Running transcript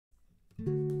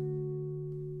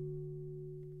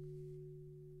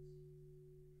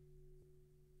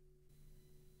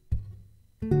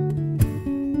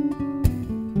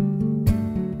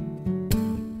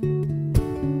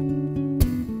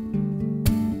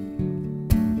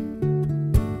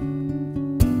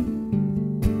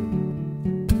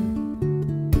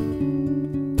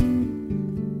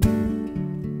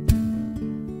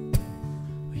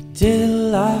did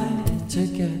lie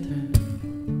together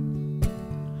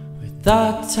with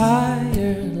our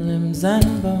tired limbs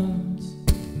and bones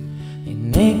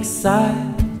in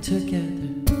exile together.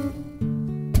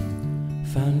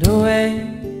 Found a way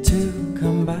to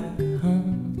come back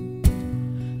home.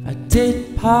 I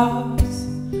did pause,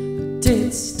 I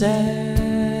did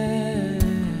stare,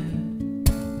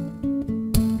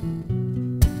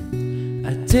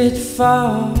 I did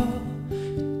fall,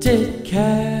 did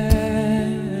care,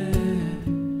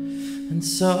 and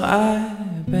so I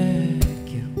beg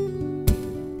you,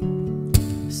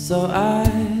 so I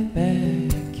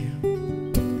beg you,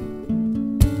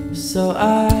 so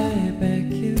I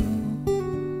beg you,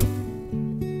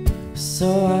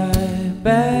 so I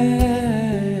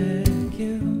beg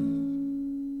you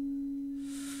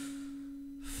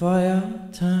for your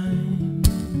time,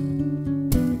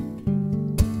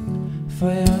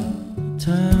 for your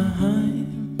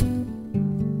time,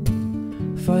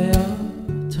 for your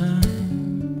time,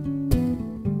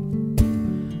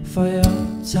 for your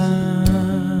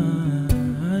time,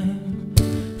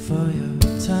 for your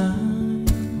time.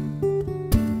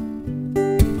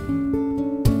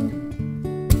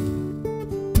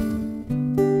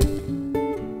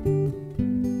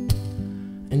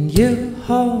 And you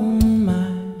hold my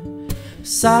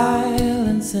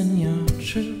silence in your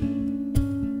truth,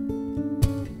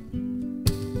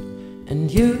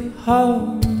 and you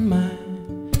hold my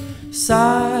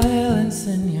silence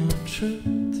in your truth.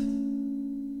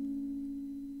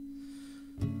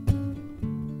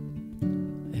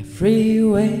 Every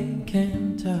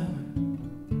waking tower,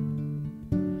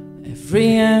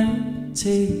 every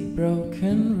empty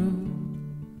broken room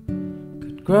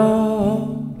could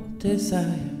grow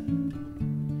desire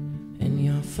in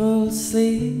your full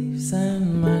sleeves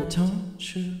and my torn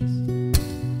shoes.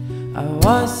 I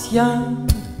was young,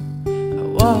 I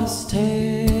was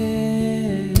taken,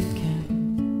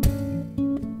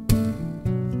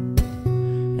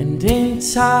 and in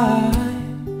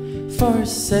time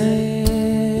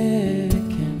forsaken,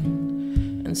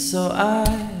 and so I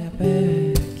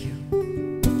beg you,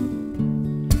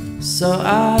 so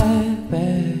I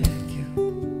beg you,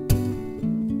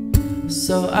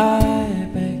 so I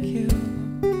beg you,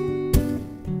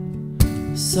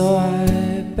 so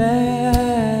I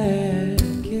beg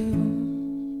you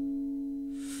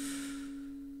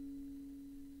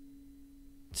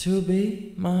to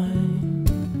be mine,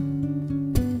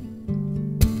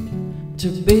 to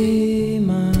be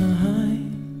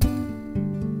mine,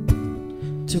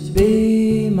 to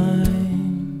be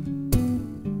mine,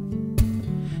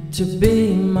 to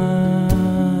be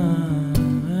mine,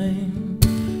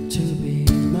 to be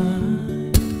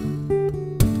mine,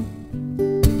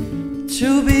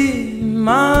 to be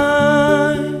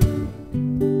mine,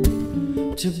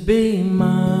 to be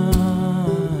mine,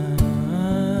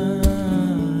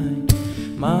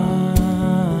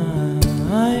 mine,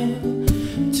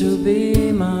 to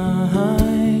be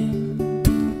mine,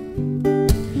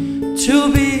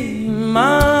 to be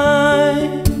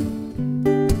mine.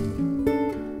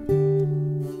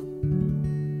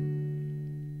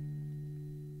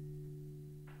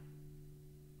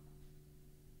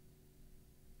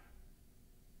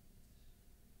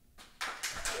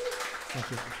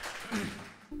 Thank you.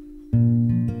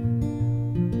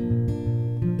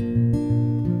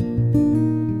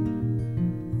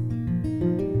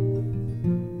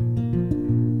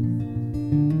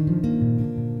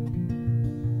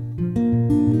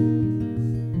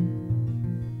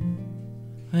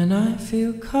 When I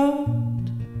feel cold,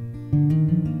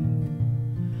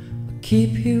 I'll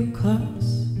keep you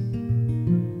close,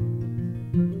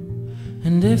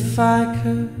 and if I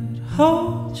could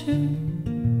hold you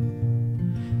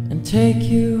and take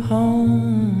you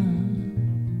home,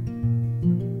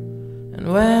 and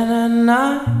when at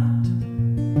night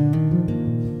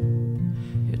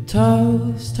your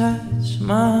toes touch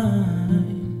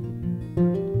mine,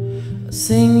 I'll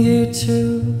sing you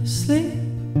to sleep.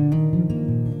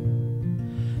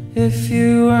 If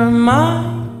you were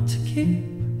mine to keep,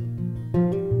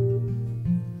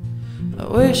 I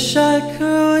wish I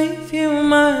could leave you,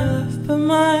 my love, but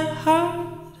my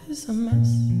heart is a mess.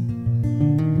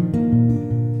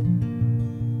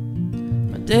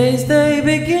 My days, they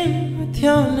begin with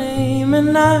your name,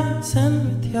 and nights end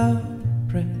with your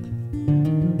breath.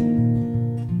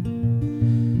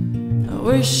 I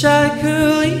wish I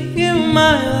could leave you,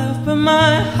 my love, but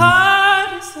my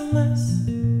heart is a mess.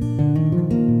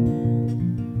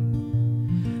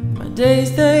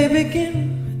 Days, they begin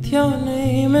with your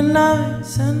name, and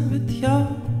nights end with your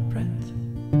breath,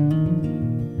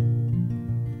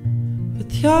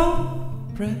 with your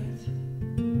breath.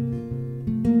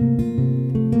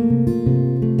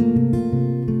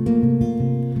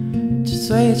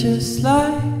 just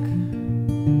like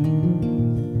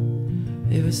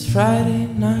it was Friday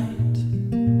night,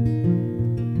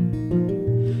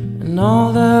 and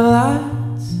all the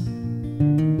lights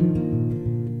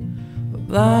were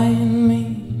blinding me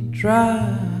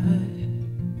dry,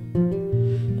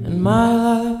 and my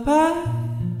lullaby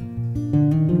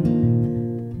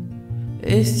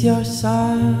is your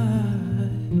sigh,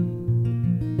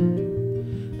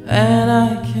 and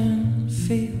I can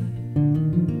feel it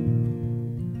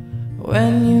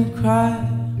when you cry.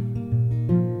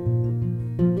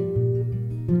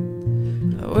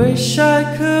 I wish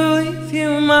I could leave you,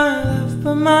 my love,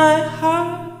 but my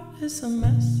heart is a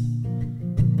mess.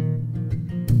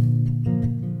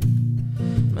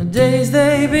 My days,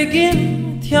 they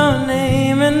begin with your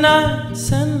name, and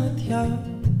nights end with your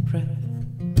breath.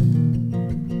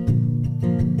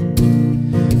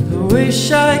 I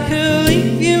wish I could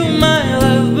leave you, my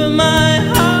love, but my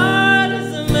heart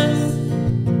is a mess.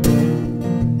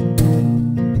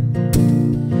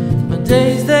 My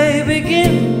days, they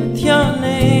begin with your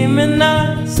name, and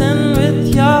nights end with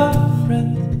your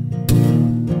breath.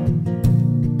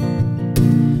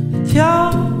 With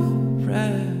your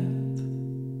breath.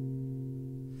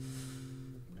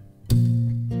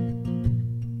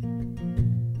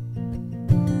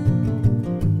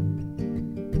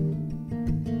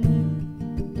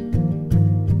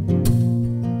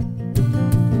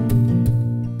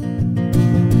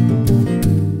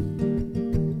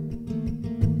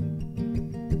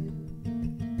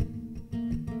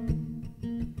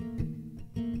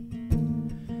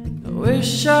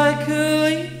 Wish I could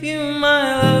leave you,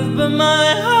 my love, but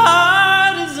my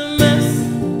heart is a mess.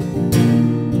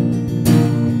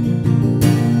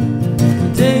 The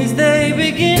days, they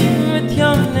begin with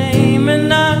your name, and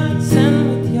nights end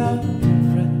with your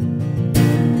breath.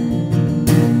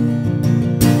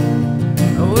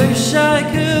 I wish I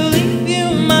could leave you,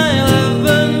 my love,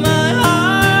 but my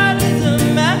heart is a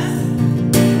mess.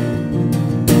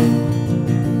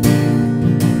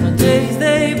 The days,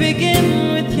 they begin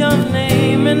with your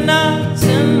name, and nights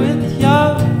end with your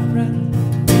breath.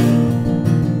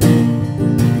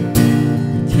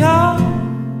 With your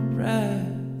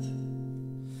breath.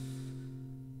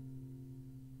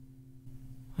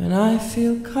 When I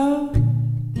feel cold,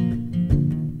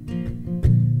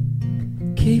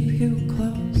 keep you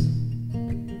close.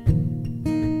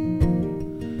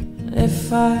 And if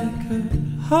I could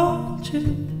hold you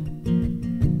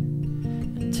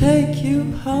and take you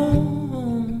home,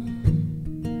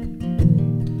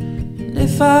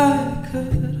 if I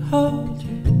could hold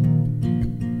you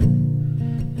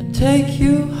and take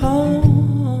you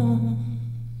home.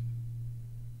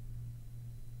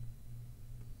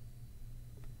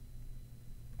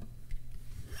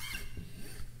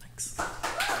 Thanks.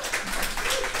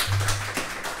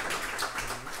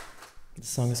 The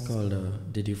song is called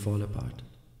Did You Fall Apart?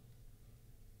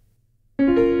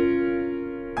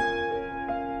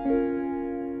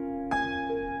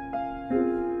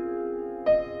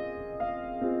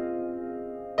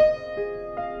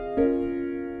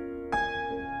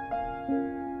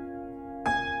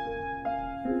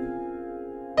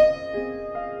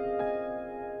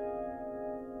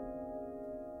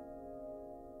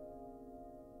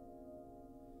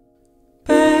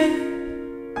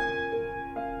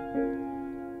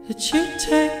 Did you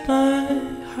take my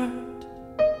heart?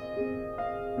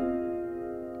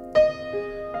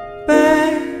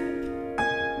 Babe,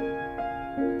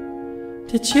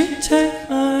 did you take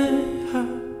my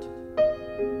heart?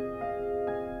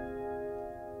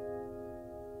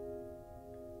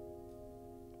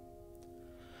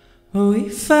 Well, we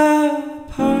fell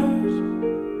apart.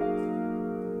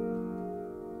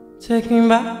 Take me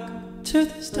back to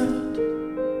the start.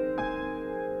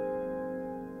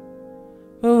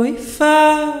 Well, we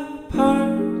fell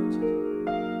apart.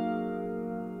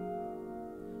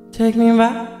 Take me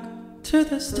back to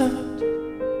the start.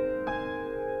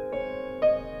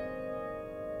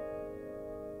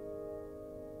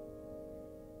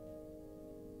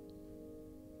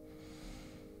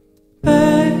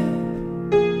 Babe,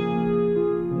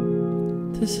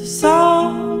 this is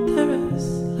all there is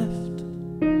left,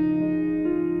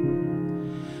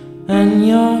 and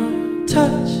your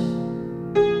touch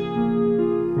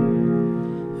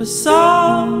was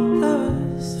all that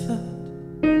was felt.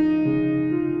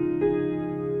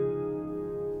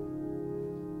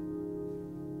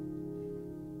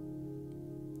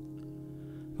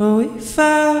 But we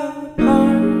fell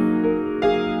apart.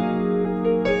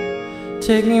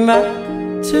 Take me back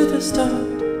to the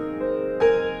start.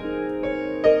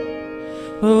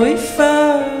 But we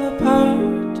fell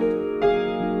apart.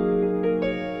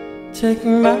 Take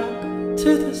me back to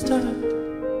the start.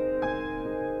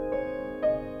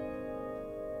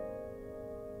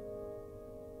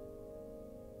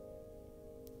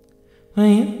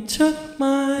 when you took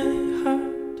my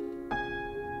heart.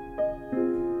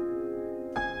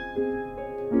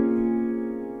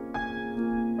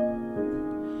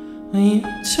 When you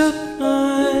took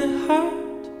my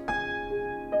heart.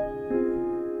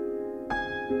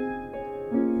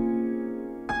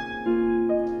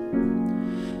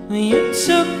 When you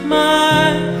took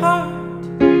my heart.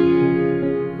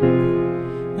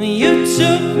 When you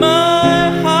took my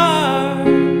heart.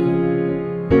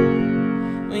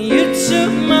 When you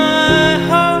took my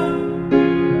heart.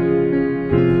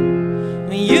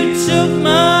 When you took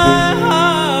my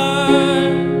heart.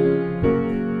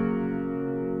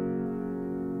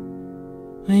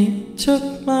 When you took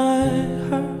my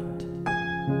heart.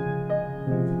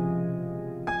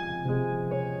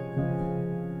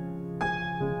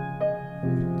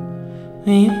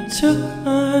 When you took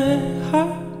my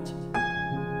heart.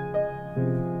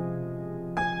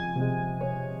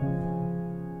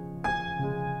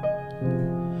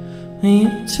 When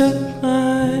you took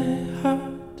my heart.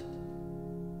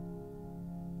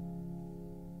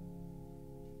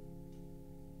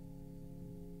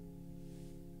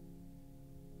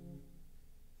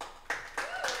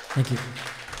 Thank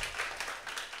you.